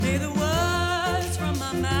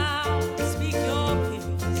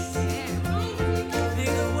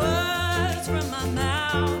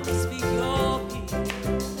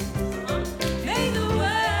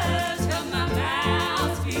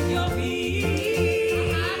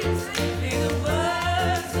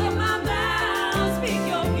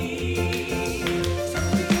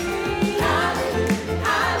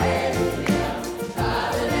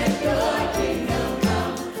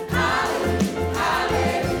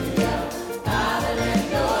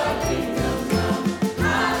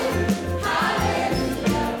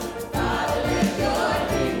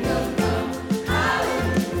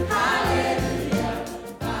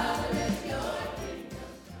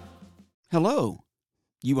Hello,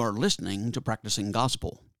 you are listening to Practicing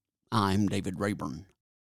Gospel. I'm David Rayburn.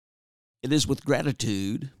 It is with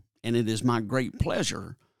gratitude and it is my great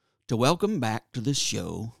pleasure to welcome back to this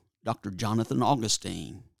show Dr. Jonathan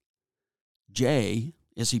Augustine. Jay,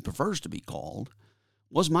 as he prefers to be called,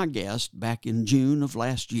 was my guest back in June of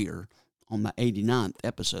last year on the 89th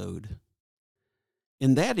episode.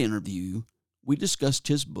 In that interview, we discussed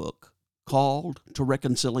his book, Called to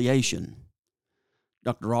Reconciliation.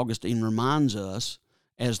 Dr. Augustine reminds us,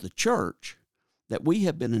 as the church, that we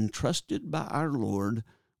have been entrusted by our Lord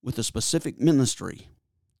with a specific ministry,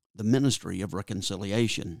 the ministry of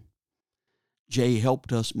reconciliation. Jay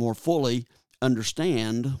helped us more fully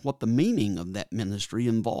understand what the meaning of that ministry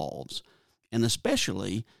involves, and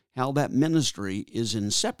especially how that ministry is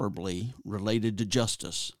inseparably related to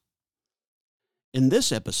justice. In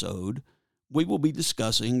this episode, we will be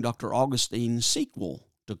discussing Dr. Augustine's sequel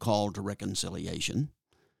to Call to Reconciliation,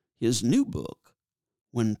 his new book,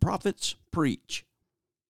 When Prophets Preach.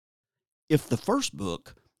 If the first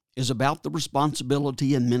book is about the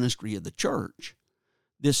responsibility and ministry of the church,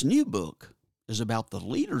 this new book is about the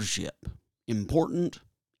leadership, important,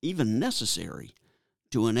 even necessary,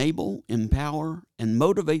 to enable, empower, and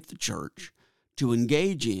motivate the church to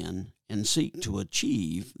engage in and seek to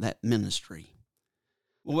achieve that ministry.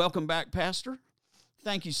 Well, welcome back, Pastor.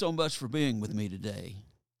 Thank you so much for being with me today.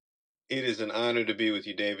 It is an honor to be with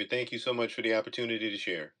you, David. Thank you so much for the opportunity to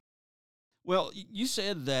share. Well, you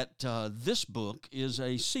said that this book is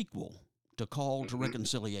a sequel to Call to hmm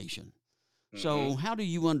Reconciliation. hmm So, how do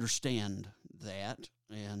you understand that?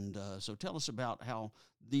 And so, tell us about how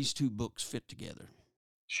these two books fit together.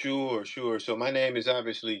 Sure. So my name is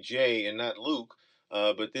obviously Jay and not Luke,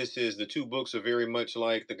 but the two books are very much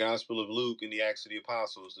like the Gospel of Luke and the Acts of the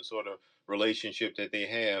Apostles, the sort of relationship that they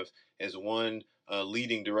have as one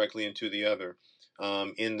leading directly into the other.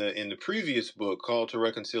 In the previous book, Call to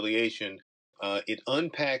Reconciliation, it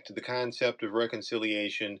unpacked the concept of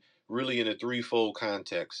reconciliation really in a threefold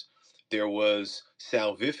context. There was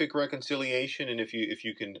salvific reconciliation, and if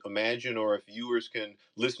you can imagine, or if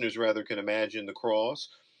listeners rather can imagine the cross.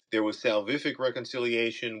 There was salvific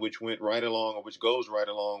reconciliation, which went right along, or which goes right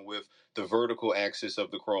along with the vertical axis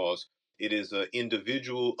of the cross. It is an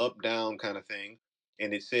individual up down kind of thing.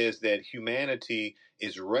 And it says that humanity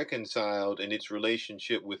is reconciled in its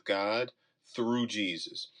relationship with God through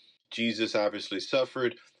Jesus. Jesus obviously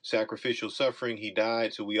suffered sacrificial suffering. He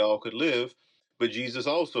died so we all could live, but Jesus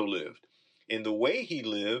also lived. And the way he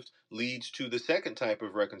lived leads to the second type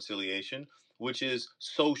of reconciliation, which is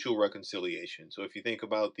social reconciliation. So if you think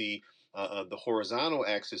about the horizontal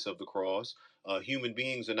axis of the cross, human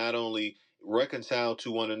beings are not only reconciled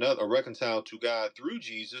to one another, or reconciled to God through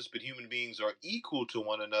Jesus, but human beings are equal to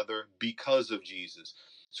one another because of Jesus.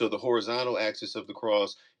 So the horizontal axis of the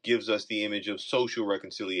cross gives us the image of social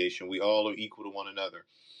reconciliation. We all are equal to one another.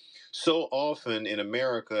 So often in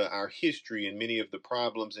America, our history and many of the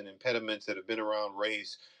problems and impediments that have been around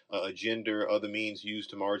race, gender, other means used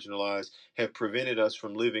to marginalize, have prevented us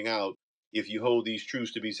from living out. If you hold these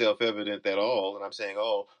truths to be self-evident that and I'm saying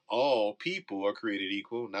all people are created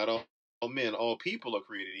equal, not all men, all people are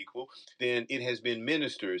created equal, then it has been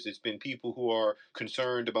ministers, it's been people who are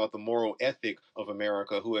concerned about the moral ethic of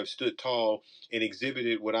America, who have stood tall and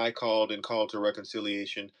exhibited what I called and called to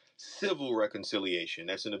reconciliation civil reconciliation.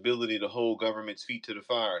 That's an ability to hold government's feet to the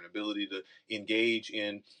fire, an ability to engage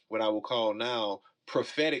in what I will call now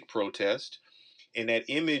prophetic protest. And that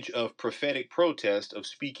image of prophetic protest, of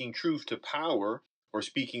speaking truth to power or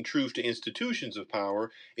speaking truth to institutions of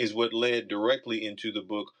power, is what led directly into the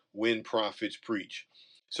book When Prophets Preach.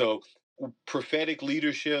 So prophetic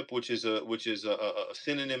leadership, which is a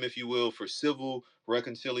synonym, if you will, for civil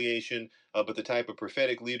reconciliation, but the type of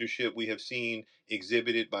prophetic leadership we have seen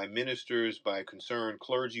exhibited by ministers, by concerned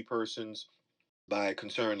clergy persons, by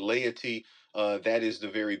concerned laity, that is the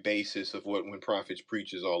very basis of what When Prophets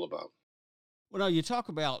Preach is all about. Well, now you talk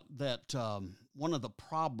about that one of the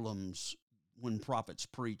problems when prophets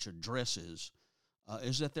preach addresses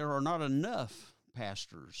is that there are not enough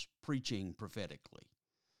pastors preaching prophetically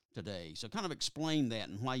today. So, kind of explain that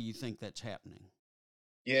and why you think that's happening.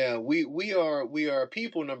 Yeah, we are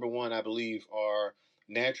people. Number one, I believe, are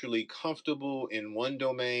naturally comfortable in one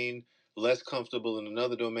domain, less comfortable in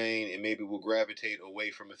another domain, and maybe will gravitate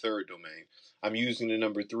away from a third domain. I'm using the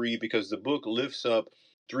number three because the book lifts up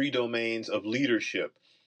three domains of leadership.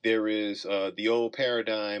 There is the old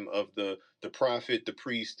paradigm of the prophet, the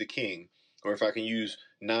priest, the king, or if I can use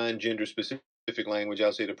non-gender specific language,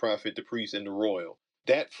 I'll say the prophet, the priest, and the royal.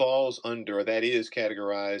 That falls under, or that is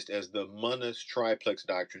categorized as the monos triplex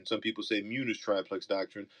doctrine. Some people say munus triplex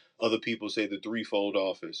doctrine. Other people say the threefold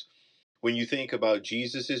office. When you think about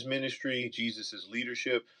Jesus's ministry, Jesus's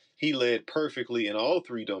leadership, he led perfectly in all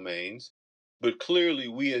three domains. But clearly,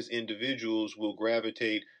 we as individuals will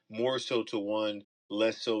gravitate more so to one,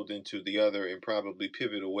 less so than to the other, and probably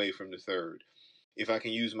pivot away from the third. If I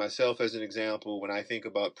can use myself as an example, when I think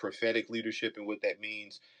about prophetic leadership and what that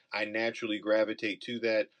means, I naturally gravitate to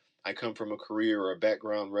that. I come from a career or a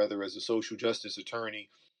background, rather, as a social justice attorney,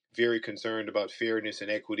 very concerned about fairness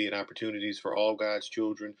and equity and opportunities for all God's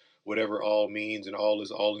children, whatever all means, and all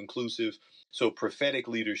is all inclusive. So prophetic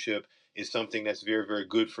leadership is something that's very, very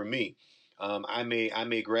good for me. I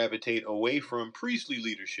may gravitate away from priestly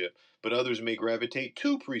leadership, but others may gravitate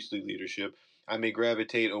to priestly leadership. I may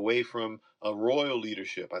gravitate away from a royal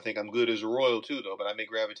leadership. I think I'm good as a royal too, though, but I may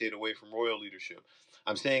gravitate away from royal leadership.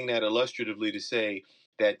 I'm saying that illustratively to say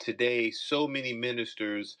that today so many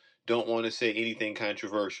ministers don't want to say anything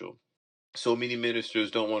controversial. So many ministers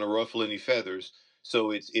don't want to ruffle any feathers.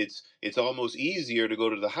 So it's almost easier to go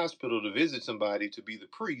to the hospital to visit somebody to be the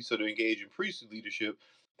priest or to engage in priestly leadership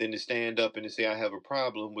than to stand up and to say I have a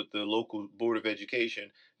problem with the local board of education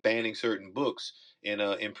banning certain books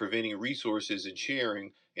and preventing resources and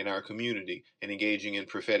sharing in our community and engaging in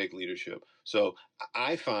prophetic leadership. So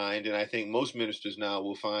I find, and I think most ministers now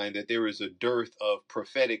will find, that there is a dearth of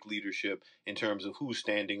prophetic leadership in terms of who's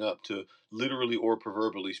standing up to literally or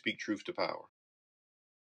proverbially speak truth to power.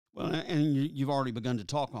 Well, and you've already begun to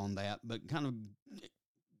talk on that, but kind of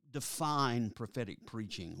define prophetic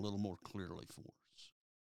preaching a little more clearly for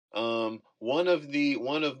us. One of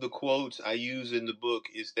the quotes I use in the book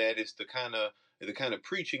is that it's the kind of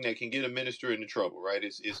preaching that can get a minister into trouble, right?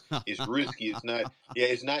 It's risky.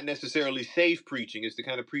 It's not necessarily safe preaching. It's the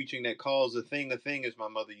kind of preaching that calls a thing, as my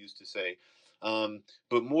mother used to say.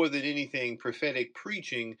 But more than anything, prophetic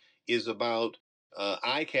preaching is about.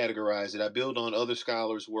 I categorize it. I build on other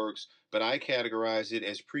scholars' works, but I categorize it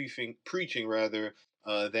as preaching rather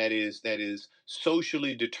that is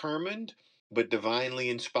socially determined but divinely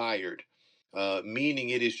inspired, meaning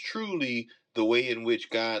it is truly the way in which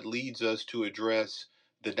God leads us to address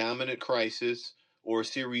the dominant crisis or a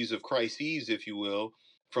series of crises, if you will,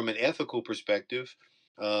 from an ethical perspective.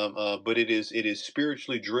 But it is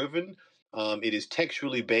spiritually driven. It is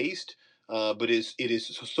textually based, but it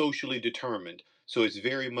is socially determined. So it's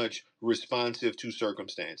very much responsive to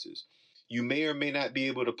circumstances. You may or may not be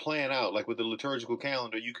able to plan out, like with the liturgical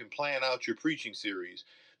calendar, you can plan out your preaching series.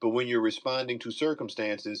 But when you're responding to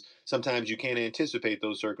circumstances, sometimes you can't anticipate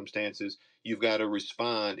those circumstances. You've got to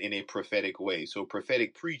respond in a prophetic way. So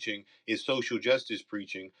prophetic preaching is social justice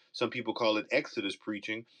preaching. Some people call it Exodus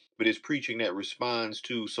preaching, but it's preaching that responds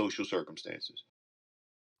to social circumstances.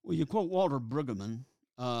 Well, you quote Walter Brueggemann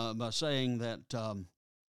by saying that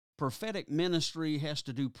prophetic ministry has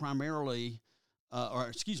to do primarily,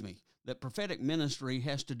 that prophetic ministry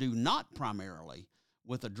has to do not primarily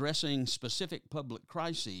with addressing specific public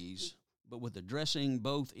crises, but with addressing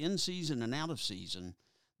both in season and out of season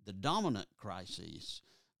the dominant crises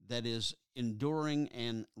that is enduring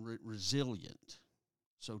and resilient.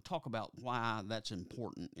 So, talk about why that's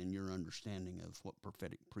important in your understanding of what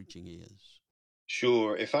prophetic preaching is.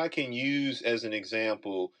 Sure. If I can use as an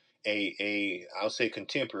example a I'll say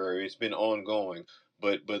contemporary, it's been ongoing,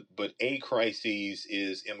 but a crisis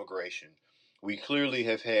is immigration. We clearly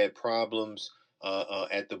have had problems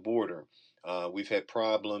at the border. We've had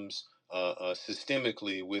problems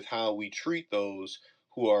systemically with how we treat those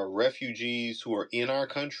who are refugees, who are in our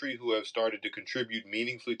country, who have started to contribute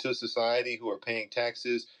meaningfully to society, who are paying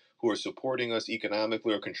taxes, who are supporting us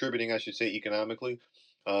economically or contributing, I should say, economically,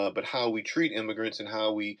 but how we treat immigrants and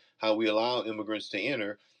how we allow immigrants to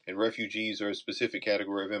enter, and refugees are a specific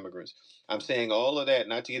category of immigrants. I'm saying all of that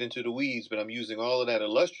not to get into the weeds, but I'm using all of that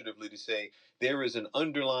illustratively to say there is an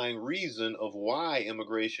underlying reason of why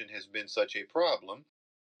immigration has been such a problem.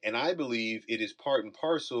 And I believe it is part and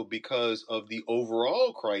parcel because of the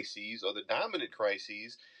overall crises or the dominant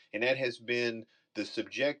crises, and that has been the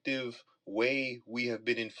subjective way we have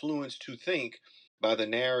been influenced to think by the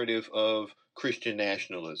narrative of Christian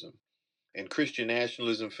nationalism. And Christian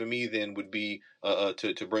nationalism for me then would be,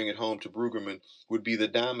 to bring it home to Brueggemann, would be the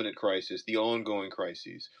dominant crisis, the ongoing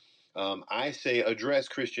crises. I say address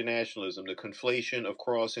Christian nationalism, the conflation of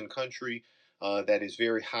cross and country that is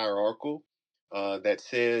very hierarchical, that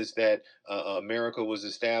says that America was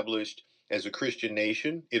established as a Christian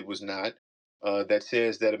nation. It was not. That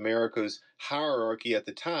says that America's hierarchy at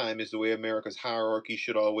the time is the way America's hierarchy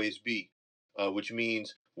should always be, which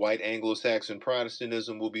means white Anglo-Saxon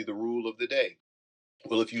Protestantism will be the rule of the day.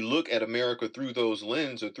 Well, if you look at America through those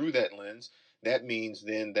lens or through that lens, that means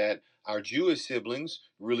then that our Jewish siblings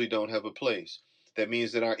really don't have a place. That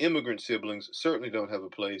means that our immigrant siblings certainly don't have a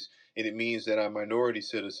place, and it means that our minority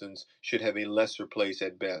citizens should have a lesser place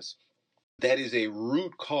at best. That is a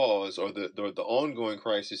root cause, or the ongoing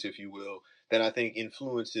crisis, if you will, that I think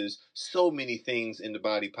influences so many things in the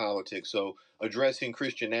body politic. So addressing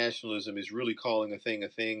Christian nationalism is really calling a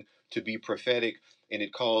thing to be prophetic, and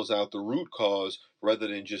it calls out the root cause rather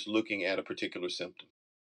than just looking at a particular symptom.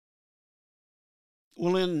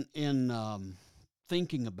 Well, in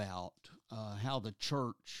thinking about how the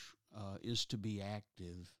church is to be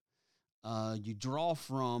active, you draw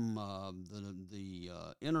from the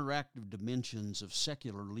interactive dimensions of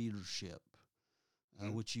secular leadership,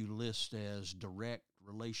 which you list as direct,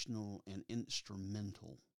 relational, and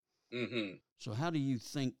instrumental. Mm-hmm. So, how do you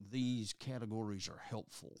think these categories are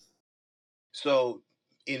helpful? So,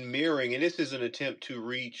 in mirroring, and this is an attempt to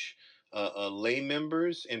reach lay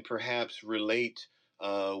members and perhaps relate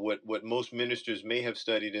what most ministers may have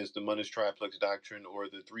studied as the Monash Triplex Doctrine or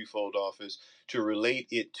the Threefold Office, to relate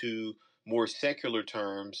it to more secular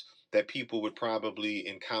terms that people would probably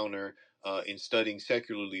encounter in studying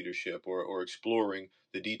secular leadership, or exploring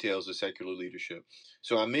the details of secular leadership.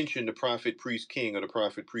 So I mentioned the prophet, priest, king, or the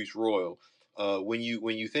prophet, priest, royal. When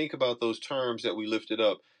you think about those terms that we lifted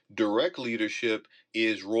up, direct leadership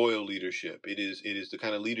is royal leadership. It is the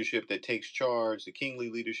kind of leadership that takes charge, the kingly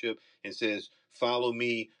leadership, and says, "Follow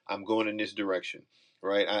me. I'm going in this direction."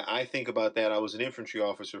 Right? I think about that. I was an infantry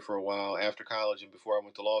officer for a while after college and before I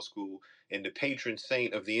went to law school. And the patron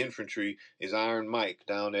saint of the infantry is Iron Mike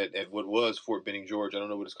down at what was Fort Benning, Georgia. I don't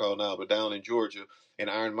know what it's called now, but down in Georgia. And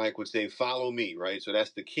Iron Mike would say, "Follow me." Right? So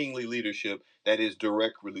that's the kingly leadership. That is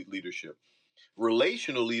direct leadership.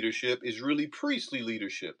 Relational leadership is really priestly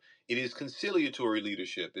leadership. It is conciliatory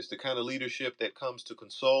leadership. It's the kind of leadership that comes to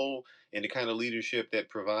console, and the kind of leadership that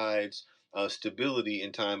provides stability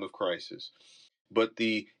in time of crisis. But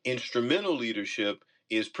the instrumental leadership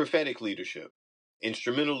is prophetic leadership.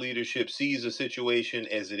 Instrumental leadership sees a situation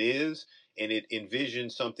as it is, and it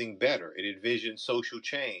envisions something better. It envisions social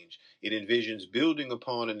change. It envisions building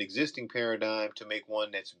upon an existing paradigm to make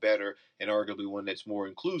one that's better, and arguably one that's more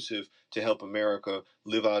inclusive, to help America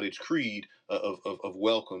live out its creed of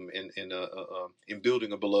welcome, in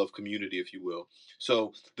building a beloved community, if you will.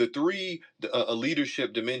 So the three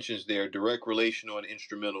leadership dimensions there, direct, relational, and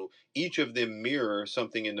instrumental, each of them mirror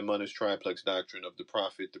something in the Monash Triplex Doctrine of the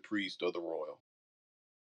prophet, the priest, or the royal.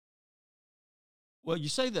 Well, you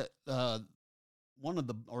say that one of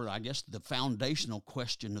the, or I guess the foundational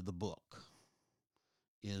question of the book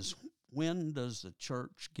is, when does the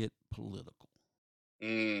church get political?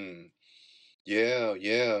 Mm, yeah,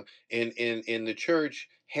 yeah. And the church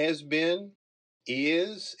has been,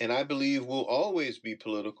 is, and I believe will always be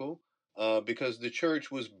political, because the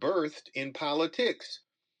church was birthed in politics.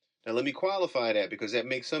 Now, let me qualify that, because that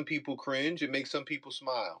makes some people cringe. It makes some people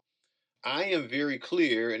smile. I am very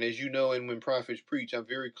clear, and as you know, and when prophets preach, I'm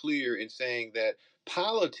very clear in saying that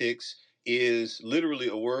politics is literally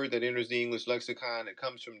a word that enters the English lexicon. It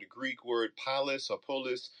comes from the Greek word polis or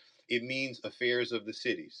polis. It means affairs of the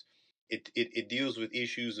cities. It deals with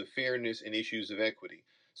issues of fairness and issues of equity.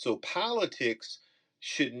 So politics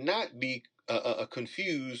should not be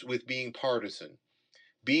confused with being partisan.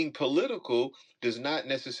 Being political does not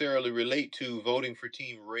necessarily relate to voting for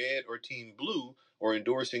team red or team blue, or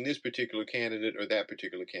endorsing this particular candidate or that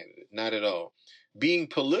particular candidate. Not at all. Being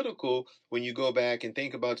political, when you go back and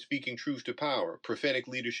think about speaking truth to power, prophetic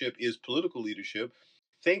leadership is political leadership.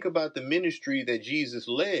 Think about the ministry that Jesus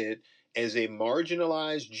led as a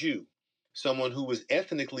marginalized Jew, someone who was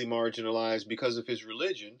ethnically marginalized because of his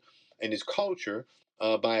religion and his culture,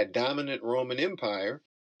 by a dominant Roman Empire.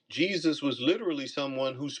 Jesus was literally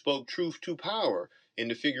someone who spoke truth to power in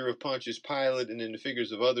the figure of Pontius Pilate and in the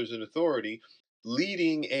figures of others in authority,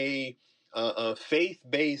 leading a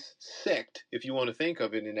faith-based sect, if you want to think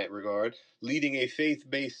of it in that regard, leading a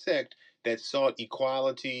faith-based sect that sought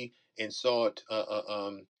equality and sought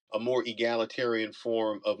a more egalitarian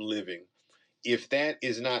form of living. If that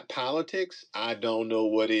is not politics, I don't know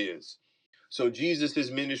what is. So Jesus'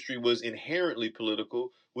 ministry was inherently political,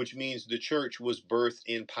 which means the church was birthed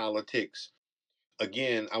in politics.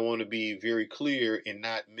 Again, I want to be very clear in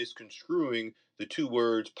not misconstruing the two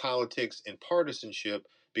words politics and partisanship,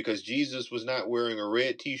 because Jesus was not wearing a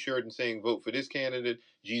red t-shirt and saying vote for this candidate.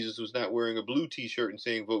 Jesus was not wearing a blue t-shirt and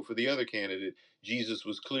saying vote for the other candidate. Jesus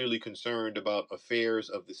was clearly concerned about affairs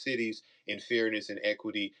of the cities and fairness and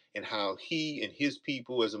equity, and how he and his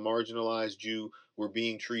people as a marginalized Jew were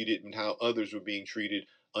being treated, and how others were being treated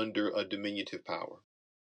under a diminutive power.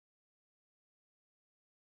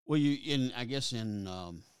 Well, I guess in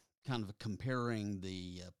kind of comparing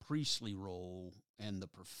the priestly role and the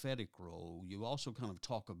prophetic role, you also kind of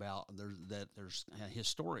talk about there's a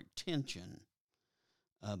historic tension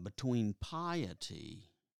between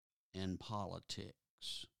piety and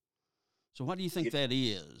politics. So, what do you think that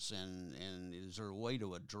is, and is there a way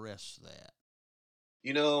to address that?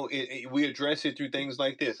 You know, we address it through things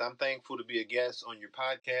like this. I'm thankful to be a guest on your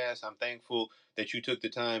podcast. I'm thankful that you took the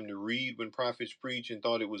time to read When Prophets Preach and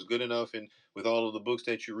thought it was good enough, and with all of the books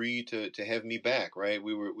that you read, to have me back. Right?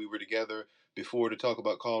 We were together before to talk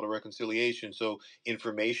about Call to Reconciliation. So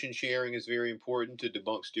information sharing is very important to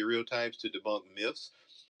debunk stereotypes, to debunk myths.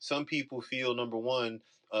 Some people feel, number one,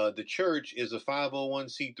 the church is a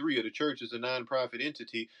 501c3, or the church is a nonprofit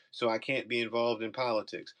entity, so I can't be involved in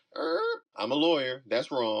politics. I'm a lawyer.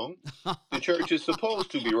 That's wrong. The church is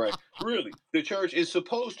supposed to be right. Really, the church is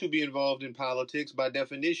supposed to be involved in politics. By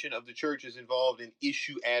definition of the church is involved in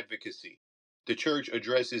issue advocacy. The church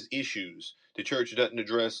addresses issues. The church doesn't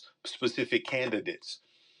address specific candidates.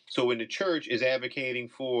 So when the church is advocating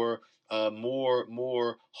for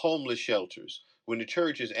more homeless shelters, when the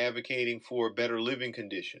church is advocating for better living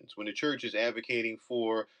conditions, when the church is advocating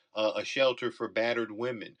for a shelter for battered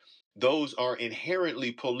women, those are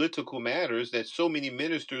inherently political matters that so many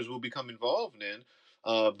ministers will become involved in.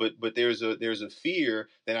 But there's a fear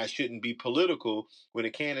that I shouldn't be political when a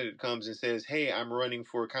candidate comes and says, "Hey, I'm running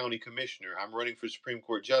for county commissioner. I'm running for Supreme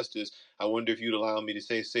Court justice. I wonder if you'd allow me to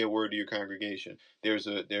say a word to your congregation." There's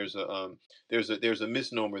a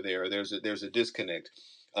misnomer there. There's a disconnect.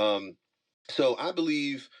 So I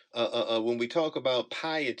believe when we talk about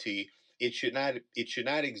piety, it should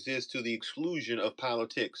not exist to the exclusion of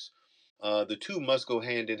politics. The two must go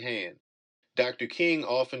hand in hand. Dr. King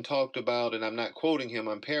often talked about, and I'm not quoting him,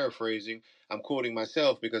 I'm paraphrasing. I'm quoting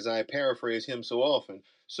myself because I paraphrase him so often.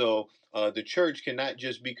 So the church cannot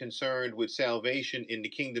just be concerned with salvation in the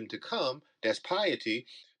kingdom to come, that's piety,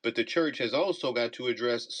 but the church has also got to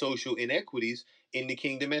address social inequities in the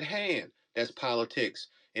kingdom at hand, that's politics.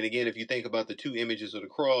 And again, if you think about the two images of the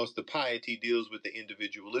cross, the piety deals with the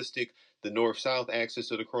individualistic, the north south axis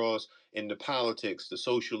of the cross, and the politics, the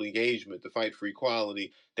social engagement, the fight for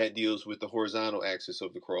equality, that deals with the horizontal axis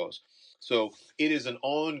of the cross. So it is an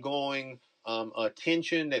ongoing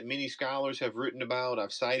tension that many scholars have written about.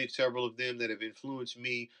 I've cited several of them that have influenced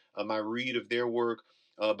me, my read of their work.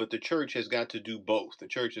 But the church has got to do both. The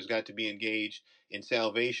church has got to be engaged in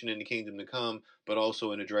salvation in the kingdom to come, but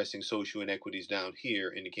also in addressing social inequities down here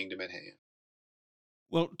in the kingdom at hand.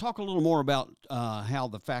 Well, talk a little more about how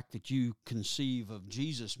the fact that you conceive of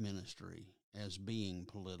Jesus' ministry as being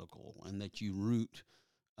political and that you root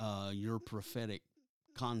your prophetic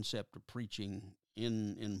concept of preaching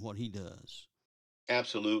in what he does.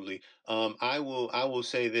 Absolutely. I will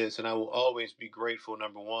say this, and I will always be grateful.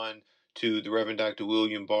 Number one, to the Reverend Dr.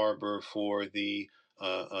 William Barber for the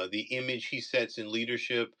image he sets in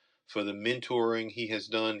leadership, for the mentoring he has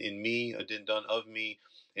done in me, done of me,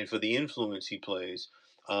 and for the influence he plays.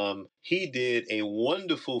 He did a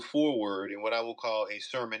wonderful foreword in what I will call a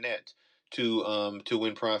sermonette to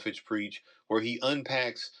When Prophets Preach, where he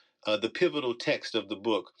unpacks the pivotal text of the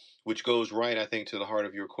book, which goes right, I think, to the heart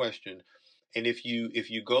of your question. And if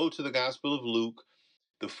you go to the Gospel of Luke,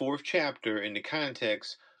 the fourth chapter, in the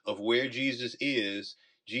context of where Jesus is,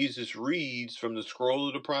 Jesus reads from the scroll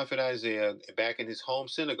of the prophet Isaiah back in his home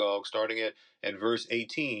synagogue, starting at verse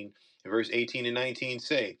 18. Verse 18 and 19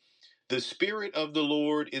 say, "The Spirit of the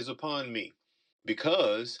Lord is upon me,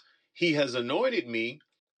 because he has anointed me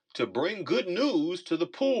to bring good news to the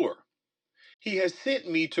poor. He has sent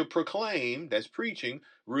me to proclaim," that's preaching,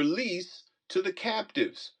 "release to the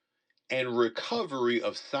captives and recovery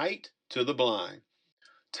of sight to the blind,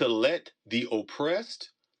 to let the oppressed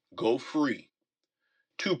go free,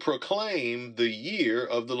 to proclaim the year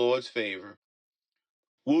of the Lord's favor."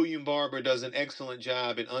 William Barber does an excellent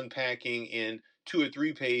job in unpacking in 2 or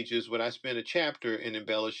 3 pages what I spent a chapter in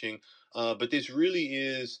embellishing. But this really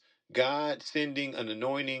is God sending an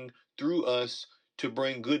anointing through us to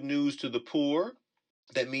bring good news to the poor.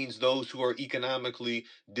 That means those who are economically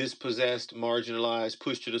dispossessed, marginalized,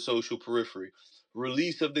 pushed to the social periphery.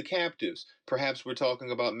 Release of the captives. Perhaps we're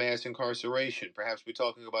talking about mass incarceration. Perhaps we're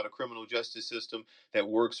talking about a criminal justice system that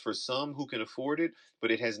works for some who can afford it,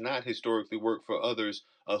 but it has not historically worked for others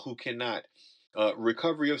who cannot.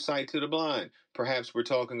 Recovery of sight to the blind. Perhaps we're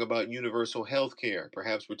talking about universal health care.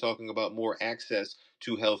 Perhaps we're talking about more access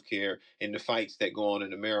to health care and the fights that go on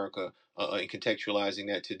in America and contextualizing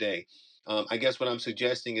that today. I guess what I'm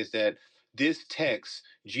suggesting is that this text,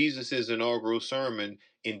 Jesus' inaugural sermon,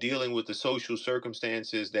 in dealing with the social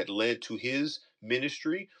circumstances that led to his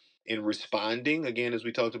ministry, in responding. Again, as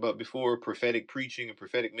we talked about before, prophetic preaching and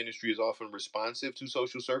prophetic ministry is often responsive to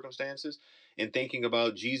social circumstances. And thinking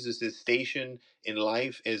about Jesus' station in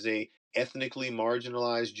life as a ethnically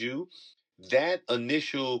marginalized Jew, that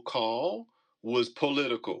initial call was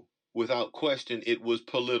political. Without question, it was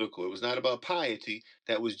political. It was not about piety.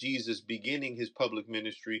 That was Jesus beginning his public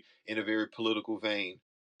ministry in a very political vein.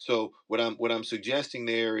 So what I'm suggesting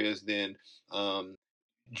there is then, um,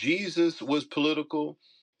 Jesus was political.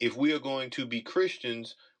 If we are going to be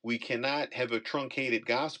Christians, we cannot have a truncated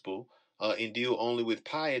gospel and deal only with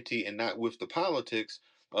piety and not with the politics.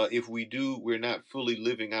 If we do, we're not fully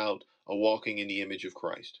living out a walking in the image of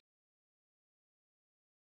Christ.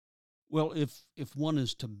 Well, if one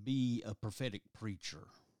is to be a prophetic preacher,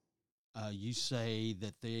 you say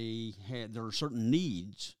that there are certain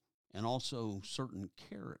needs and also certain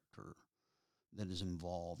character that is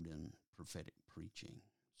involved in prophetic preaching.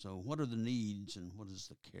 So, what are the needs and what is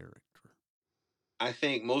the character? I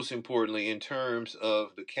think most importantly, in terms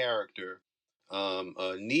of the character,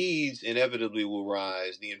 needs inevitably will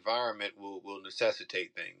rise. The environment will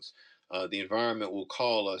necessitate things. The environment will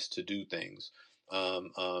call us to do things.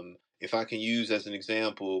 If I can use as an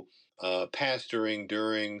example, pastoring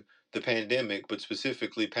during the pandemic, but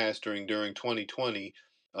specifically pastoring during 2020,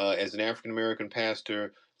 as an African American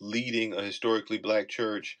pastor leading a historically black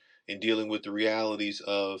church and dealing with the realities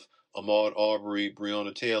of Ahmaud Arbery,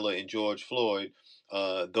 Breonna Taylor, and George Floyd,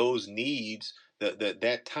 those needs,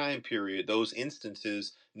 that time period, those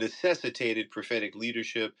instances necessitated prophetic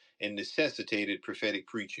leadership and necessitated prophetic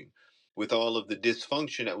preaching. With all of the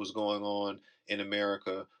dysfunction that was going on in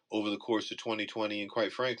America over the course of 2020, and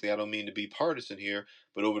quite frankly, I don't mean to be partisan here,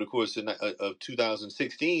 but over the course of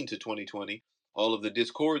 2016 to 2020, all of the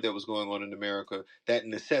discord that was going on in America, that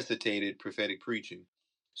necessitated prophetic preaching.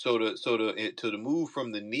 So to move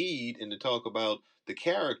from the need and to talk about the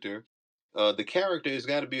character has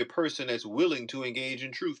got to be a person that's willing to engage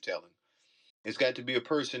in truth telling. It's got to be a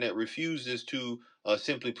person that refuses to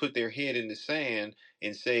simply put their head in the sand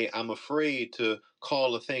and say, "I'm afraid to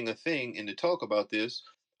call a thing," and to talk about this.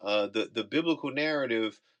 The biblical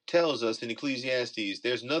narrative tells us in Ecclesiastes,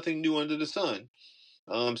 "There's nothing new under the sun."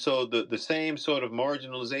 So the same sort of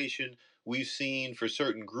marginalization we've seen for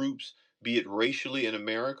certain groups, be it racially in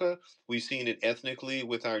America, we've seen it ethnically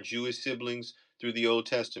with our Jewish siblings through the Old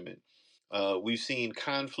Testament. We've seen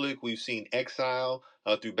conflict, we've seen exile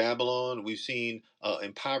through Babylon, we've seen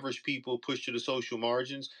impoverished people pushed to the social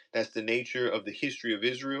margins. That's the nature of the history of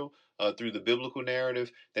Israel through the biblical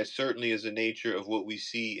narrative. That certainly is the nature of what we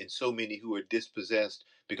see in so many who are dispossessed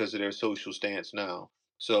because of their social stance now.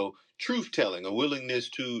 So truth telling, a willingness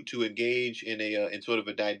to engage in a in sort of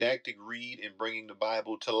a didactic read and bringing the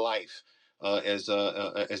Bible to life. As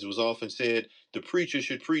it was often said, the preacher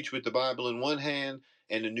should preach with the Bible in one hand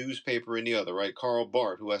and the newspaper in the other. Right, Karl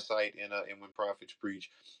Barth, who I cite in When Prophets Preach,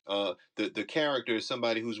 the character is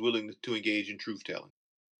somebody who's willing to engage in truth telling.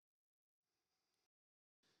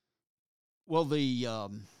 Well, the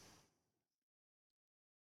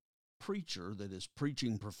preacher that is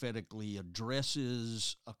preaching prophetically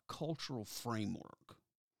addresses a cultural framework.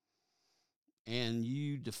 And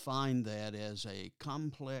you define that as a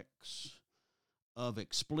complex of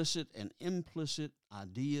explicit and implicit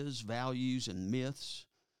ideas, values, and myths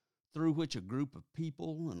through which a group of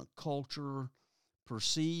people and a culture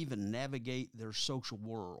perceive and navigate their social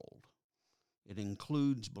world. It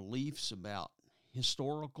includes beliefs about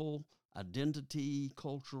historical identity,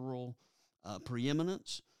 cultural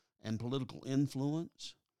preeminence, and political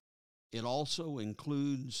influence. It also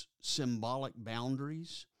includes symbolic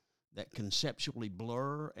boundaries that conceptually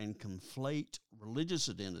blur and conflate religious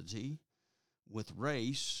identity with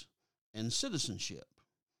race and citizenship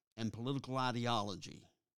and political ideology.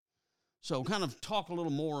 So, kind of talk a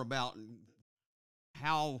little more about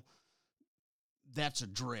how that's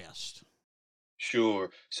addressed.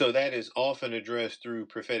 Sure. So that is often addressed through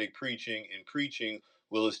prophetic preaching, and preaching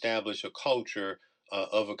will establish a culture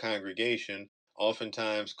of a congregation.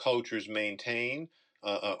 Oftentimes, cultures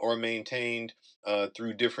or maintained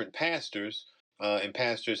through different pastors, and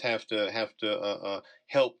pastors have to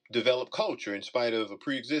help develop culture in spite of a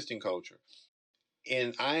pre-existing culture.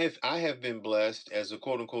 And I have been blessed as a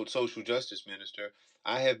quote unquote social justice minister.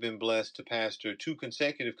 I have been blessed to pastor two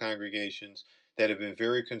consecutive congregations that have been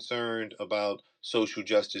very concerned about social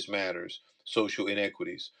justice matters, social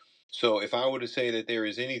inequities. So if I were to say that there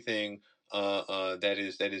is anything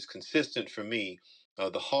that is consistent for me,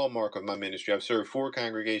 the hallmark of my ministry, I've served four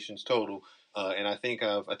congregations total, and I think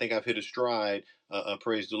I've hit a stride.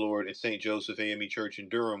 Praise the Lord at St. Joseph AME Church in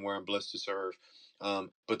Durham, where I'm blessed to serve.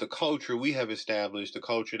 But the culture we have established, the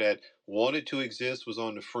culture that wanted to exist, was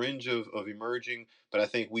on the fringe of emerging, but I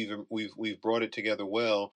think we've brought it together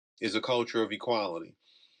well, is a culture of equality.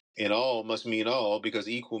 And all must mean all, because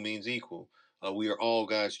equal means equal. We are all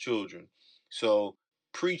God's children. So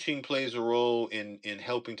preaching plays a role in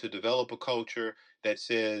helping to develop a culture that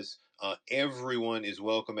says everyone is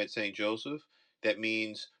welcome at St. Joseph. That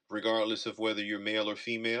means regardless of whether you're male or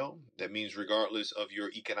female. That means regardless of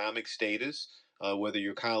your economic status, whether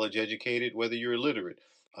you're college educated, whether you're illiterate.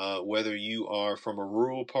 Whether you are from a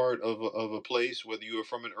rural part of a place, whether you are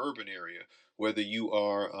from an urban area, whether you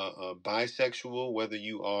are bisexual, whether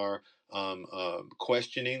you are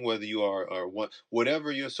questioning, whether you are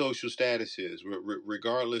whatever your social status is,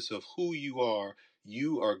 regardless of who you are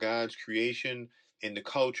God's creation. And the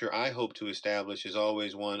culture I hope to establish is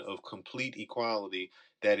always one of complete equality,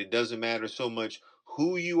 that it doesn't matter so much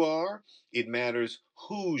who you are, it matters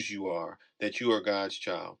whose you are, that you are God's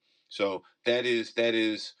child. So that is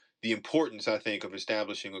the importance, I think, of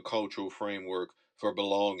establishing a cultural framework for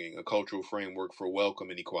belonging, a cultural framework for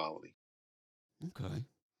welcome and equality. Okay.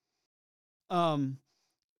 Um,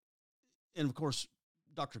 and of course,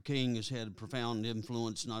 Dr. King has had a profound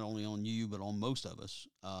influence not only on you but on most of us.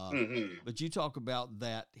 Mm-hmm. But you talk about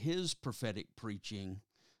that his prophetic preaching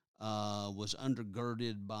was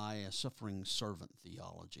undergirded by a suffering servant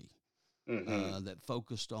theology Mm-hmm. that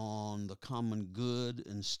focused on the common good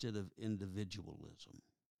instead of individualism.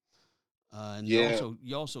 And Yeah.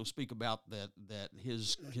 you also speak about that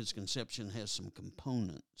his conception has some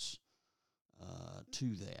components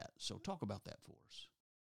to that. So talk about that for us.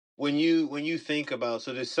 When you think about,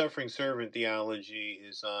 so this suffering servant theology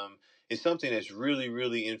is something that's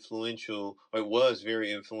really influential, or it was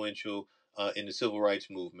very influential in the civil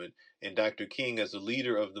rights movement. And Dr. King, as a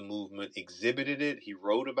leader of the movement, exhibited it. He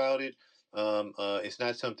wrote about it. It's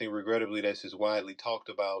not something, regrettably, that's as widely talked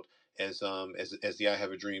about as the "I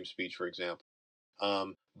Have a Dream" speech, for example.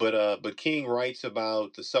 But King writes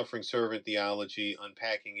about the suffering servant theology,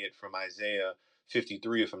 unpacking it from Isaiah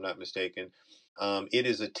 53, if I'm not mistaken. It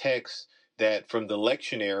is a text that, from the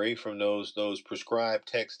lectionary, from those prescribed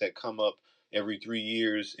texts that come up every 3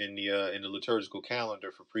 years in the liturgical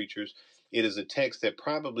calendar for preachers, it is a text that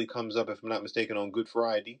probably comes up, if I'm not mistaken, on Good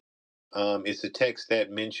Friday. It's a text that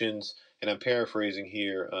mentions, and I'm paraphrasing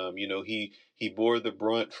here. He bore the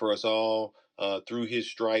brunt for us all. Through his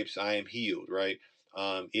stripes, I am healed. Right.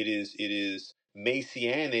 It is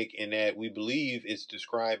messianic in that we believe it's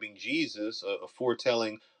describing Jesus, a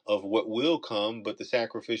foretelling of what will come, but the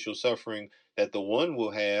sacrificial suffering that the one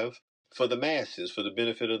will have for the masses, for the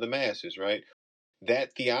benefit of the masses. Right.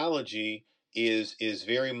 That theology is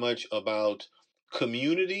very much about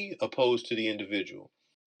community opposed to the individual.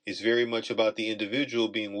 It's very much about the individual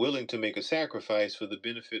being willing to make a sacrifice for the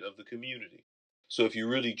benefit of the community. So if you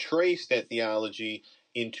really trace that theology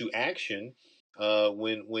into action,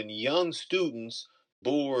 when young students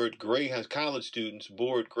board Greyhound, college students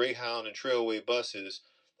board Greyhound and Trailway buses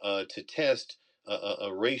to test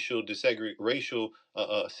racial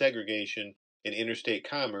segregation in interstate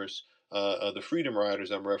commerce, the Freedom Riders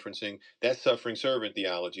I'm referencing, that's suffering servant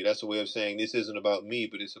theology. That's a way of saying this isn't about me,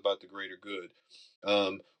 but it's about the greater good.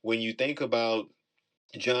 When you think about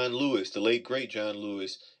John Lewis, the late great John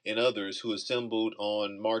Lewis, and others who assembled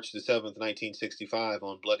on March the 7th, 1965,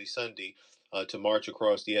 on Bloody Sunday, to march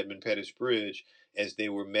across the Edmund Pettus Bridge, as they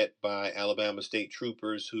were met by Alabama state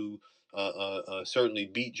troopers who certainly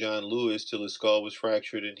beat John Lewis till his skull was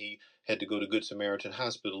fractured and he had to go to Good Samaritan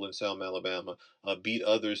Hospital in Selma, Alabama, beat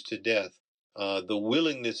others to death. The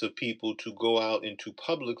willingness of people to go out and to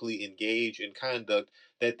publicly engage in conduct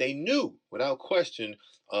that they knew without question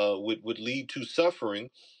would lead to suffering,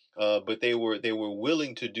 but they were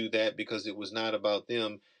willing to do that because it was not about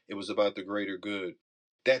them; it was about the greater good.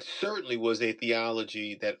 That certainly was a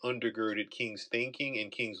theology that undergirded King's thinking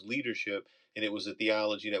and King's leadership, and it was a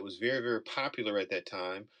theology that was very popular at that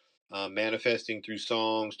time, manifesting through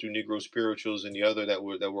songs, through Negro spirituals, and the other that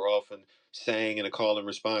were often sang in a call and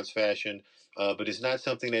response fashion. But it's not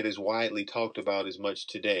something that is widely talked about as much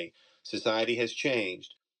today. Society has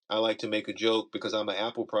changed. I like to make a joke because I'm an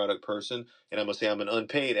Apple product person, and I'm gonna say I'm an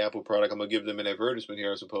unpaid Apple product. I'm gonna give them an advertisement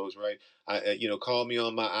here, I suppose, right? Call me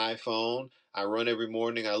on my iPhone. I run every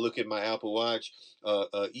morning. I look at my Apple Watch.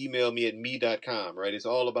 Email me at me.com, right? It's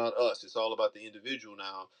all about us. It's all about the individual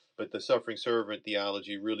now. But the suffering servant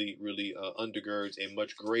theology really undergirds a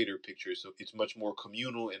much greater picture. So it's much more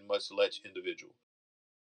communal and much less individual.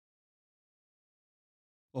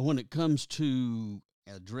 Well, when it comes to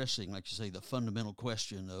addressing, like you say, the fundamental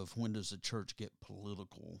question of when does the church get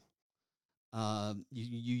political,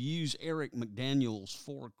 you use Eric McDaniel's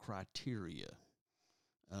four criteria.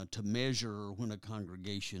 to measure when a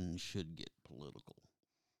congregation should get political.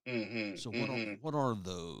 Mm-hmm. So Mm-hmm. what are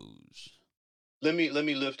those? Let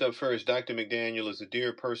me lift up first. Dr. McDaniel is a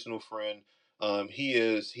dear personal friend. He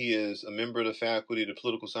is a member of the faculty, the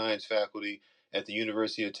political science faculty at the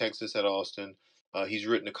University of Texas at Austin. He's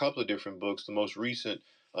written a couple of different books. The most recent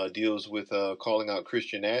deals with calling out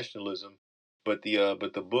Christian nationalism, but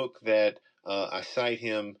the book that I cite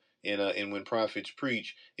him in When Prophets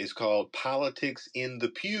Preach is called Politics in the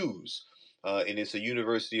Pews, and it's a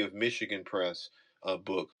University of Michigan Press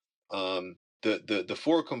book. The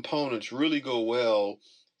four components really go well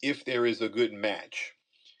if there is a good match.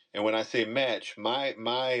 And when I say match,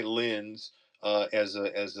 my lens as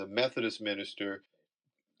a Methodist minister,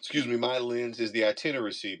 excuse me, my lens is the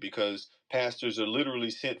itineracy, because pastors are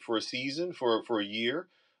literally sent for a season, for a year,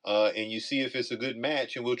 and you see if it's a good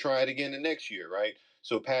match, and we'll try it again the next year, right?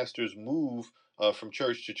 So pastors move from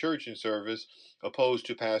church to church in service, opposed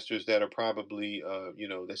to pastors that are probably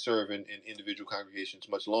that serve in individual congregations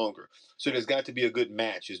much longer. So there's got to be a good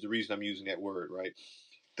match, is the reason I'm using that word, right?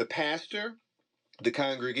 The pastor, the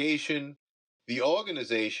congregation, the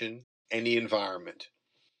organization, and the environment.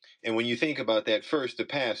 And when you think about that, first, the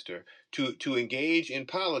pastor, to engage in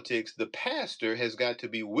politics, the pastor has got to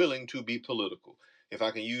be willing to be political. If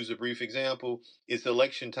I can use a brief example, it's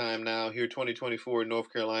election time now here, 2024 in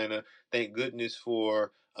North Carolina. Thank goodness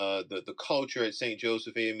for the culture at St.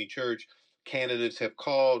 Joseph AME Church. Candidates have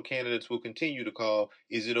called. Candidates will continue to call.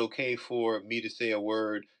 Is it okay for me to say a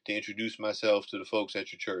word to introduce myself to the folks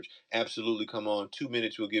at your church? Absolutely. Come on. 2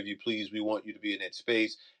 minutes we'll give you, please. We want you to be in that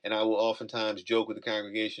space. And I will oftentimes joke with the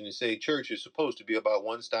congregation and say, church is supposed to be about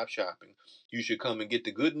one-stop shopping. You should come and get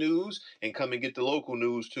the good news and come and get the local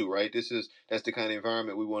news too, right? That's the kind of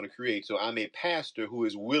environment we want to create. So I'm a pastor who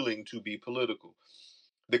is willing to be political.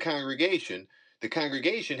 The congregation, the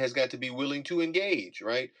congregation has got to be willing to engage,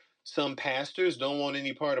 right? Some pastors don't want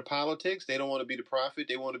any part of politics. They don't want to be the prophet.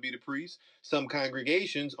 They want to be the priest. Some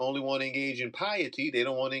congregations only want to engage in piety. They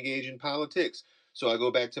don't want to engage in politics. So I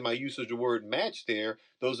go back to my use of the word match there.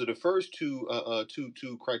 Those are the first two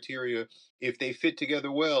criteria. If they fit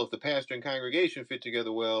together well, if the pastor and congregation fit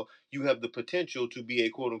together well, you have the potential to be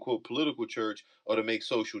a quote unquote political church or to make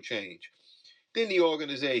social change. Then the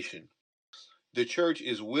organization. The church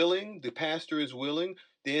is willing, the pastor is willing.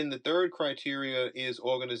 Then the third criteria is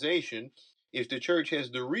organization. If the church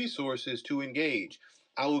has the resources to engage.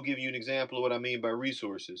 I will give you an example of what I mean by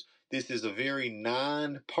resources. This is a very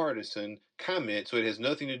nonpartisan comment, so it has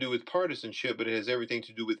nothing to do with partisanship, but it has everything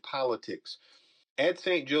to do with politics. At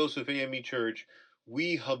St. Joseph AME Church,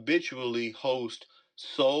 we habitually host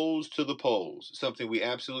Souls to the Polls, something we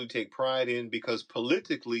absolutely take pride in, because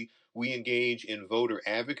politically we engage in voter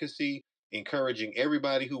advocacy, encouraging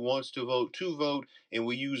everybody who wants to vote, and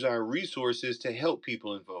we use our resources to help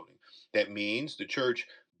people in voting. That means the church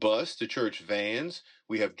bus, the church vans,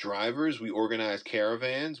 we have drivers, we organize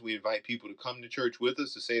caravans, we invite people to come to church with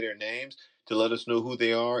us to say their names, to let us know who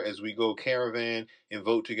they are as we go caravan and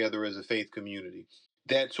vote together as a faith community.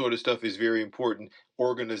 That sort of stuff is very important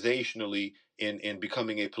organizationally in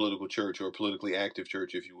becoming a political church, or a politically active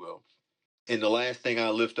church, if you will. And the last thing I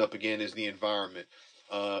lift up again is the environment.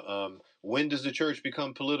 When does the church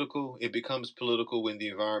become political? It becomes political when the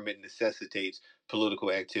environment necessitates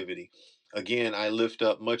political activity. Again, I lift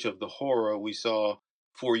up much of the horror we saw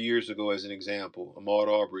 4 years ago as an example. Ahmaud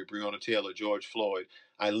Arbery, Breonna Taylor, George Floyd.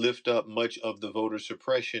 I lift up much of the voter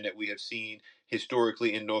suppression that we have seen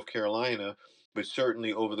historically in North Carolina, but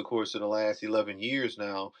certainly over the course of the last 11 years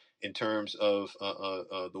now, in terms of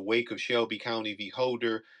the wake of Shelby County v.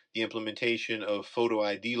 Holder, the implementation of photo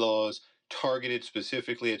ID laws targeted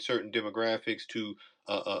specifically at certain demographics to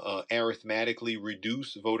arithmetically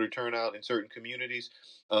reduce voter turnout in certain communities.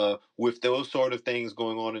 With those sort of things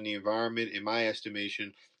going on in the environment, in my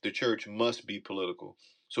estimation, the church must be political.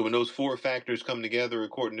 So when those four factors come together,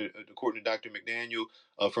 according to Dr. McDaniel,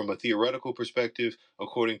 from a theoretical perspective,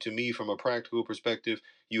 according to me from a practical perspective,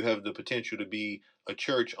 you have the potential to be a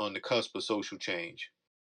church on the cusp of social change.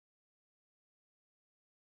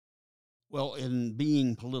 Well, in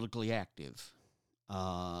being politically active,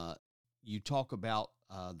 uh, you talk about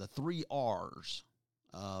the three R's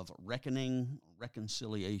of reckoning,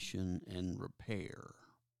 reconciliation, and repair.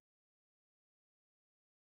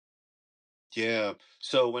 Yeah.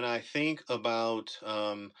 So when I think about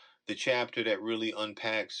the chapter that really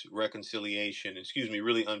unpacks reconciliation, excuse me,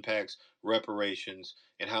 really unpacks reparations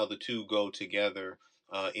and how the two go together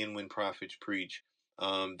in When Prophets Preach,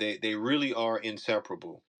 they really are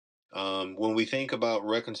inseparable. When we think about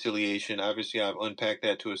reconciliation, obviously I've unpacked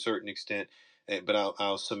that to a certain extent, but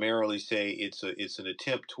I'll summarily say it's an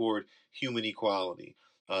attempt toward human equality.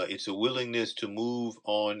 It's a willingness to move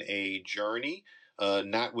on a journey,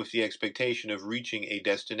 not with the expectation of reaching a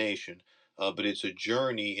destination, but it's a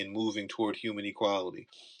journey in moving toward human equality.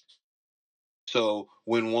 So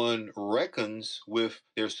when one reckons with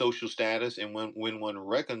their social status and when one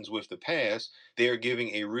reckons with the past, they are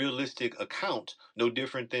giving a realistic account, no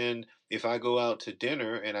different than if I go out to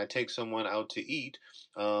dinner and I take someone out to eat.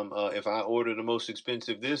 If I order the most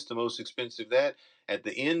expensive this, the most expensive that, at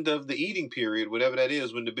the end of the eating period, whatever that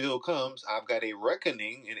is, when the bill comes, I've got a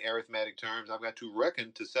reckoning in arithmetic terms. I've got to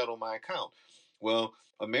reckon to settle my account. Well,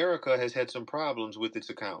 America has had some problems with its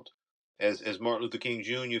account. As Martin Luther King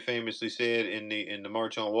Jr. famously said in the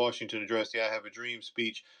March on Washington address, the "I Have a Dream"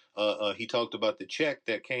 speech, he talked about the check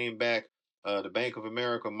that came back, the Bank of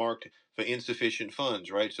America marked for insufficient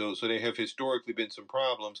funds, right? So there have historically been some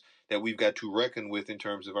problems that we've got to reckon with in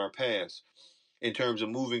terms of our past. In terms of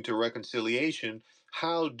moving to reconciliation,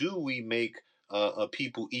 how do we make a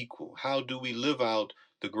people equal? How do we live out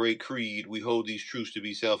the great creed? We hold these truths to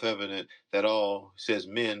be self-evident, that all, says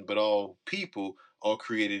men, but all people are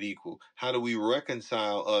created equal. How do we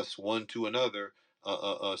reconcile us one to another?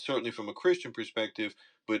 Certainly from a Christian perspective,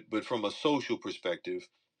 but from a social perspective.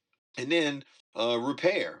 And then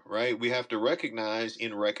repair, right? We have to recognize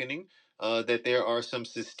in reckoning that there are some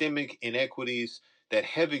systemic inequities that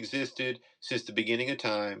have existed since the beginning of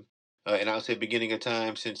time. And I'll say beginning of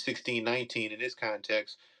time since 1619 in this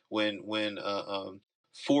context, when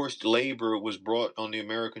forced labor was brought on the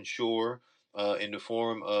American shore in the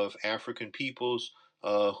form of African peoples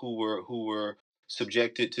who were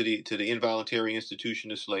subjected to the involuntary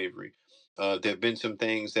institution of slavery. There have been some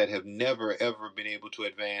things that have never ever been able to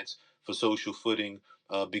advance for social footing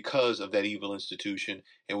because of that evil institution,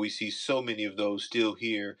 and we see so many of those still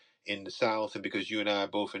here in the South. And because you and I are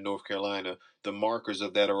both in North Carolina, the markers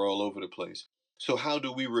of that are all over the place. So how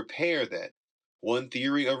do we repair that? One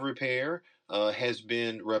theory of repair has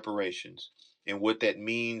been reparations. And what that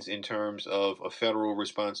means in terms of a federal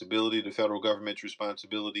responsibility, the federal government's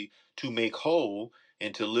responsibility to make whole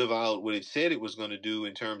and to live out what it said it was going to do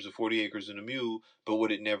in terms of 40 acres and a mule, but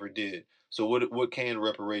what it never did. So what can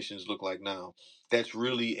reparations look like now? That's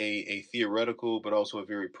really a theoretical, but also a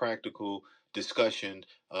very practical discussion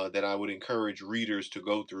that I would encourage readers to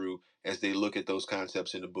go through as they look at those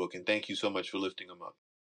concepts in the book. And thank you so much for lifting them up.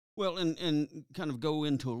 Well, and kind of go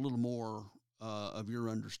into a little more of your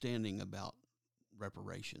understanding about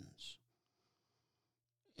reparations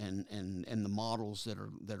and the models that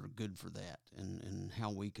are good for that, and how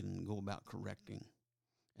we can go about correcting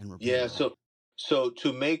and Yeah, repairing. so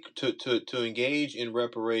to engage in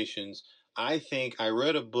reparations, I think I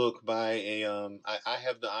read a book by I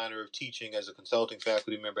have the honor of teaching as a consulting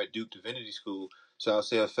faculty member at Duke Divinity School. So I'll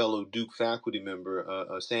say a fellow Duke faculty member,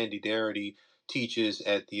 Sandy Darity, teaches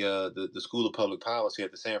at the School of Public Policy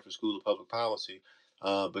at the Sanford School of Public Policy.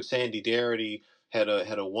 But Sandy Darity had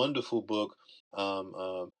a wonderful book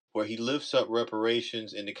where he lifts up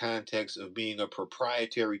reparations in the context of being a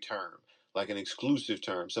proprietary term, like an exclusive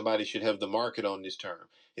term. Somebody should have the market on this term.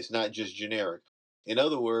 It's not just generic. In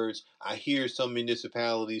other words, I hear some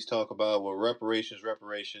municipalities talk about, well, reparations,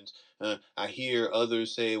 reparations. I hear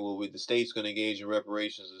others say, well, the state's going to engage in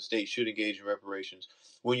reparations, the state should engage in reparations.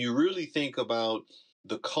 When you really think about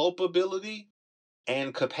the culpability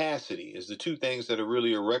and capacity is the two things that are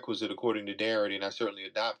really a requisite according to Darity, and I certainly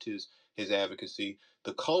adopt his advocacy.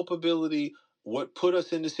 The culpability, what put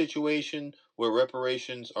us in the situation where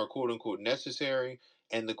reparations are quote unquote necessary,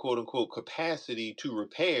 and the quote unquote capacity to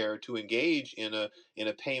repair, to engage in a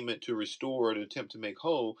payment to restore or to attempt to make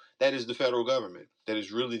whole, that is the federal government. That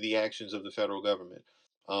is really the actions of the federal government.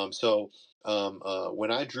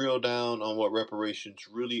 When I drill down on what reparations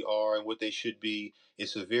really are and what they should be,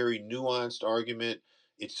 it's a very nuanced argument.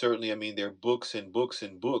 It's certainly, I mean, there are books and books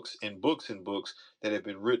and books and books and books that have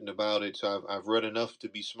been written about it. So I've read enough to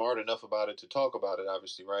be smart enough about it to talk about it,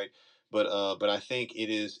 obviously, right? But I think it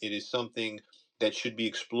is something that should be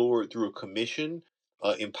explored through a commission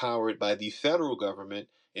empowered by the federal government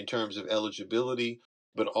in terms of eligibility,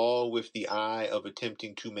 but all with the eye of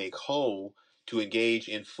attempting to make whole, to engage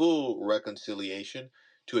in full reconciliation,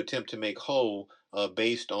 to attempt to make whole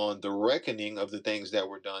based on the reckoning of the things that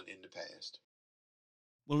were done in the past.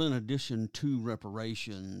 Well, in addition to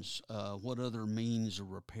reparations, what other means of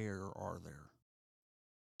repair are there?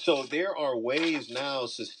 So there are ways now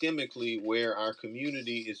systemically where our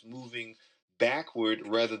community is moving backward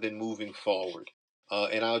rather than moving forward.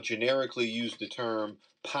 And I'll generically use the term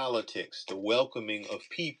politics, the welcoming of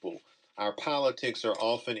people. Our politics are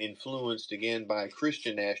often influenced again by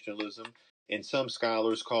Christian nationalism, and some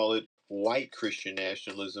scholars call it white Christian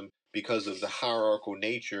nationalism because of the hierarchical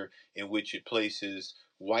nature in which it places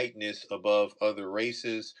whiteness above other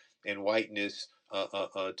races and whiteness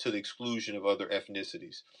to the exclusion of other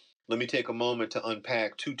ethnicities. Let me take a moment to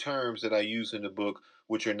unpack two terms that I use in the book,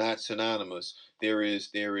 which are not synonymous. There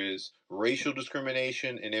is racial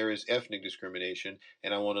discrimination and there is ethnic discrimination,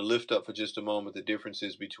 and I want to lift up for just a moment the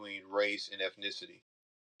differences between race and ethnicity.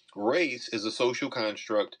 Race is a social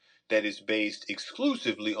construct that is based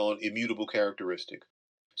exclusively on immutable characteristic.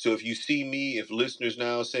 So if you see me, if listeners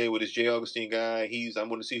now say, well, this J. Augustine guy, I'm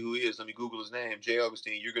going to see who he is. Let me Google his name. J.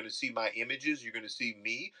 Augustine, you're going to see my images. You're going to see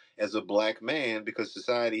me as a black man because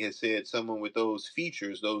society has said someone with those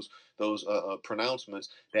features, those pronouncements,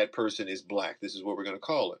 that person is black. This is what we're going to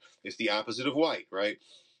call it. It's the opposite of white, right?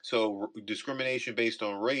 So discrimination based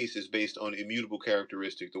on race is based on immutable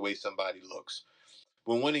characteristic, the way somebody looks.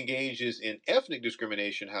 When one engages in ethnic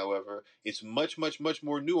discrimination, however, it's much, much, much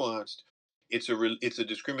more nuanced. It's a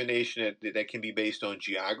discrimination that can be based on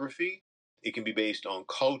geography. It can be based on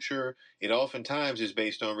culture. It oftentimes is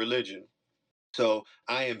based on religion. So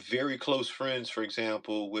I am very close friends, for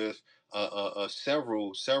example, with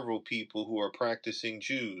several people who are practicing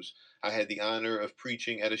Jews. I had the honor of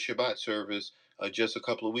preaching at a Shabbat service just a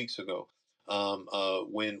couple of weeks ago.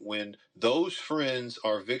 When those friends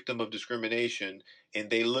are victim of discrimination and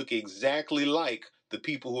they look exactly like the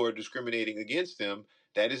people who are discriminating against them,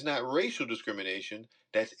 that is not racial discrimination.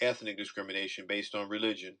 That's ethnic discrimination based on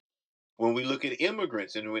religion. When we look at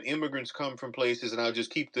immigrants and when immigrants come from places, and I'll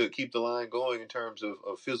just keep the line going in terms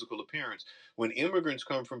of physical appearance. When immigrants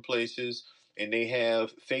come from places and they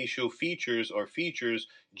have facial features or features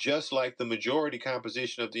just like the majority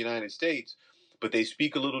composition of the United States, but they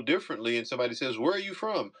speak a little differently, and somebody says, where are you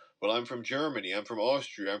from? Well, I'm from Germany, I'm from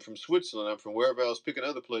Austria, I'm from Switzerland, I'm from wherever else, pick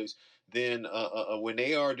another place. Then when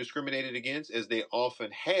they are discriminated against, as they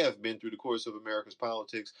often have been through the course of America's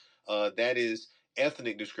politics, that is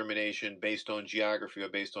ethnic discrimination based on geography or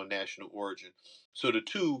based on national origin. So the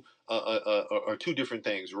two are two different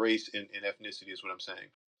things. Race and ethnicity is what I'm saying.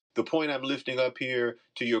 The point I'm lifting up here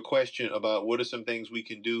to your question about what are some things we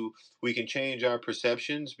can do, we can change our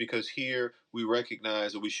perceptions because here we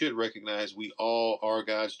recognize, or we should recognize, we all are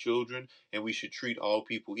God's children and we should treat all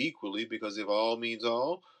people equally because if all means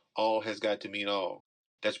all has got to mean all.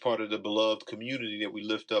 That's part of the beloved community that we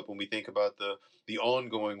lift up when we think about the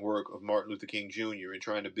ongoing work of Martin Luther King Jr. in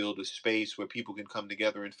trying to build a space where people can come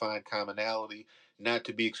together and find commonality, not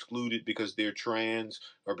to be excluded because they're trans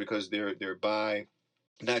or because they're bi,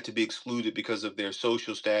 not to be excluded because of their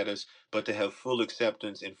social status, but to have full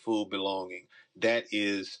acceptance and full belonging.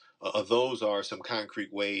 Those are some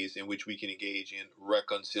concrete ways in which we can engage in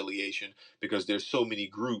reconciliation because there's so many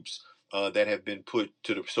groups that have been put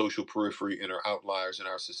to the social periphery and are outliers in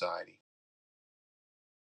our society.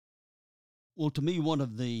 Well, to me, one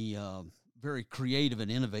of the very creative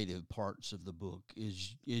and innovative parts of the book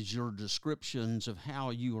is your descriptions of how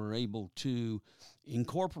you are able to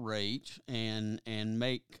incorporate and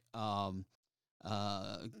make uh,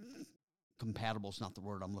 compatible is not the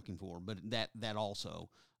word I'm looking for, but that also,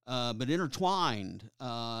 but intertwined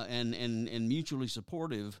and mutually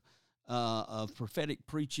supportive of prophetic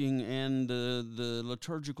preaching and the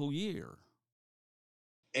liturgical year.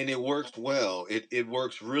 And it works well. It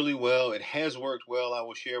works really well. It has worked well. I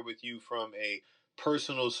will share with you from a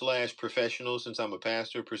personal slash professional, since I'm a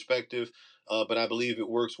pastor, perspective. But I believe it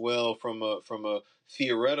works well from a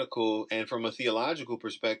theoretical and from a theological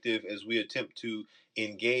perspective as we attempt to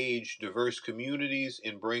engage diverse communities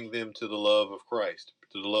and bring them to the love of Christ,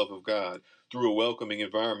 to the love of God, through a welcoming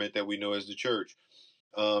environment that we know as the church.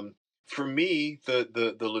 Um, for me,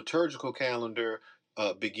 the liturgical calendar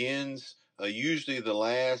begins usually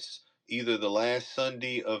either the last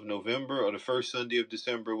Sunday of November or the first Sunday of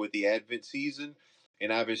December with the Advent season,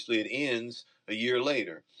 and obviously it ends a year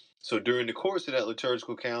later. So during the course of that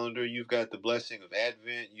liturgical calendar, you've got the blessing of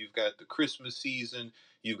Advent, you've got the Christmas season,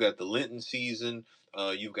 you've got the Lenten season,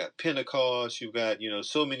 you've got Pentecost, you've got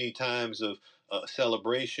so many times of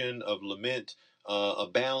celebration, of lament, a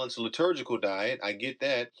balanced liturgical diet. I get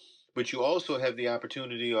that. But you also have the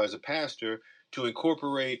opportunity as a pastor to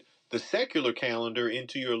incorporate the secular calendar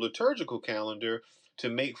into your liturgical calendar to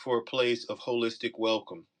make for a place of holistic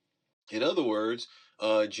welcome. In other words,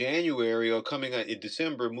 January or coming out in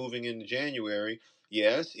December, moving into January,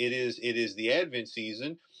 yes, it is the Advent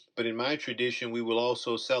season, but in my tradition, we will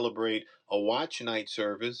also celebrate a watch night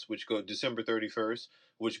service, which goes December 31st,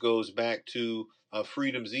 which goes back to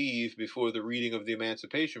Freedom's Eve before the reading of the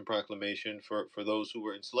Emancipation Proclamation for those who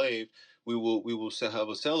were enslaved. We will have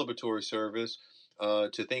a celebratory service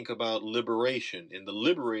to think about liberation in the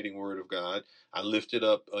liberating Word of God. I lifted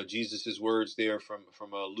up Jesus' words there from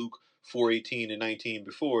Luke 4:18 and 19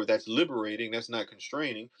 before. That's liberating. That's not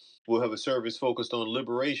constraining. We'll have a service focused on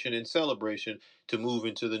liberation and celebration to move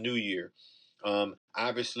into the new year.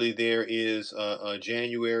 Obviously, there is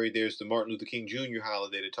January. There's the Martin Luther King Jr.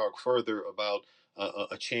 holiday to talk further about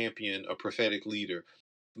a champion, a prophetic leader.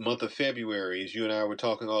 Month of February, as you and I were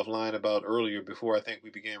talking offline about earlier before I think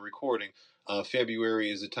we began recording, February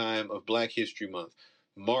is a time of Black History Month.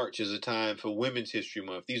 March is a time for Women's History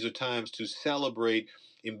Month. These are times to celebrate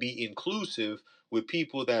and be inclusive with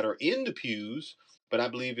people that are in the pews. But I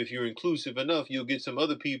believe if you're inclusive enough, you'll get some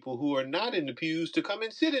other people who are not in the pews to come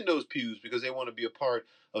and sit in those pews because they want to be a part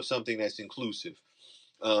of something that's inclusive.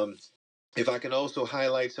 Um, if I can also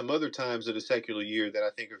highlight some other times of the secular year that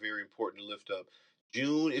I think are very important to lift up.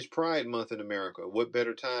 June is Pride Month in America. What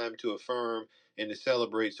better time to affirm and to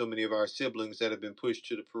celebrate so many of our siblings that have been pushed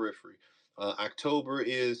to the periphery? October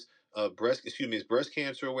is breast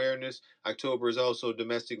cancer awareness. October is also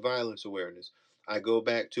domestic violence awareness. I go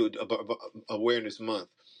back to awareness month,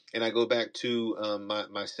 and I go back to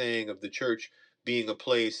my saying of the church being a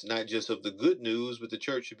place not just of the good news, but the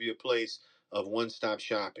church should be a place of one-stop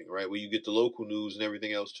shopping, right? Where you get the local news and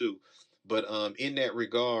everything else too. But in that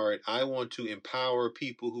regard, I want to empower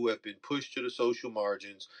people who have been pushed to the social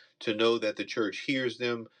margins to know that the church hears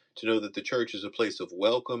them, to know that the church is a place of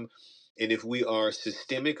welcome. And if we are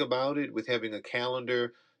systemic about it, with having a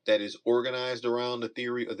calendar that is organized around the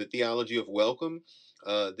theory of the theology of welcome,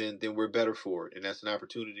 then we're better for it. And that's an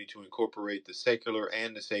opportunity to incorporate the secular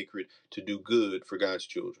and the sacred to do good for God's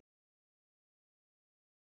children.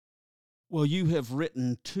 Well, you have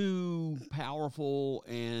written two powerful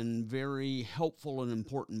and very helpful and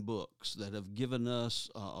important books that have given us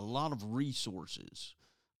a lot of resources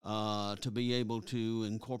to be able to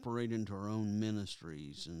incorporate into our own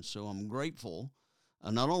ministries. And so I'm grateful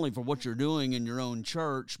not only for what you're doing in your own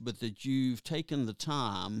church, but that you've taken the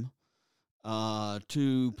time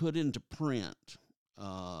to put into print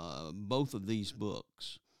both of these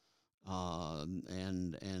books. And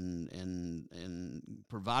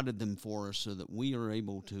provided them for us so that we are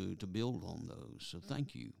able to build on those. So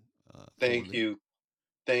thank you. Thank you.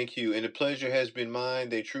 Thank you. And the pleasure has been mine.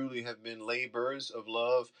 They truly have been labors of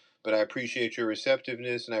love, but I appreciate your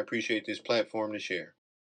receptiveness and I appreciate this platform to share.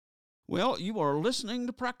 Well, you are listening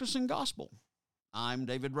to Practicing Gospel. I'm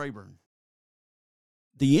David Rayburn.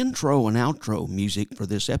 The intro and outro music for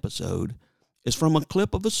this episode is from a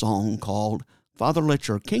clip of a song called Father, Let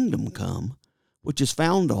Your Kingdom Come, which is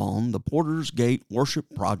found on the Porter's Gate Worship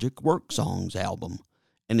Project Work Songs album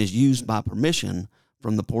and is used by permission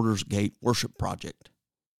from the Porter's Gate Worship Project.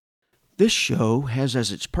 This show has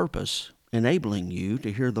as its purpose enabling you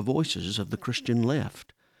to hear the voices of the Christian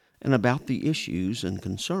left and about the issues and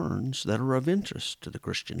concerns that are of interest to the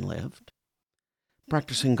Christian left.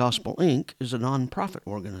 Practicing Gospel, Inc. is a nonprofit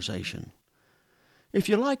organization. If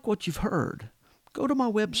you like what you've heard, go to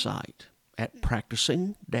my website at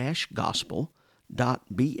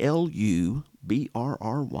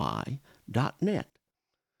practicing-gospel.blubry.net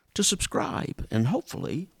to subscribe and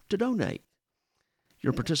hopefully to donate.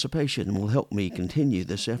 Your participation will help me continue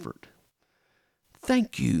this effort.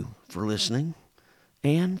 Thank you for listening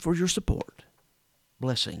and for your support.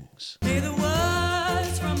 Blessings. May the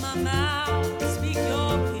words from my mouth speak